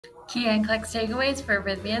Key NCLEX takeaways for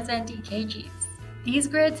arrhythmias and EKGs. These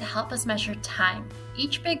grids help us measure time.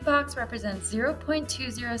 Each big box represents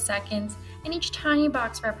 0.20 seconds, and each tiny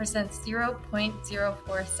box represents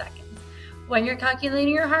 0.04 seconds. When you're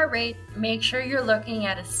calculating your heart rate, make sure you're looking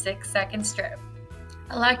at a 6-second strip.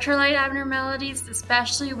 Electrolyte abnormalities,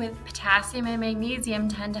 especially with potassium and magnesium,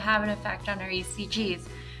 tend to have an effect on our ECGs.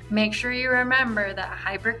 Make sure you remember that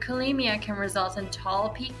hyperkalemia can result in tall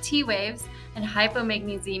peak T waves, and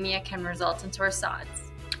hypomagnesemia can result in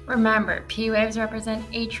torsades. Remember, P waves represent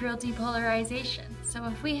atrial depolarization, so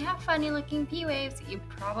if we have funny-looking P waves, you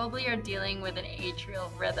probably are dealing with an atrial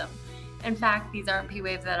rhythm. In fact, these aren't P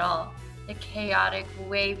waves at all. The chaotic,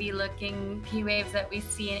 wavy-looking P waves that we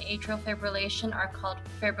see in atrial fibrillation are called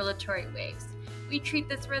fibrillatory waves. We treat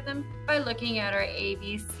this rhythm by looking at our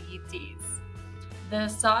ABCDs. The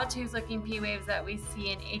sawtooth-looking P waves that we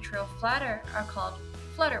see in atrial flutter are called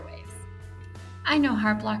flutter waves. I know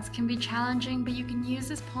heart blocks can be challenging, but you can use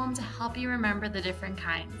this poem to help you remember the different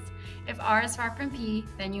kinds. If R is far from P,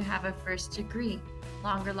 then you have a first degree.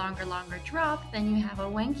 Longer drop, then you have a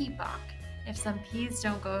Wenke Bach. If some P's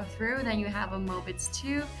don't go through, then you have a Mobitz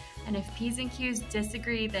 2, and if P's and Q's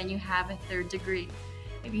disagree, then you have a third degree.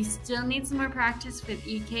 If you still need some more practice with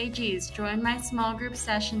EKGs, join my small group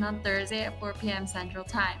session on Thursday at 4 p.m. Central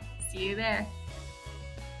Time. See you there.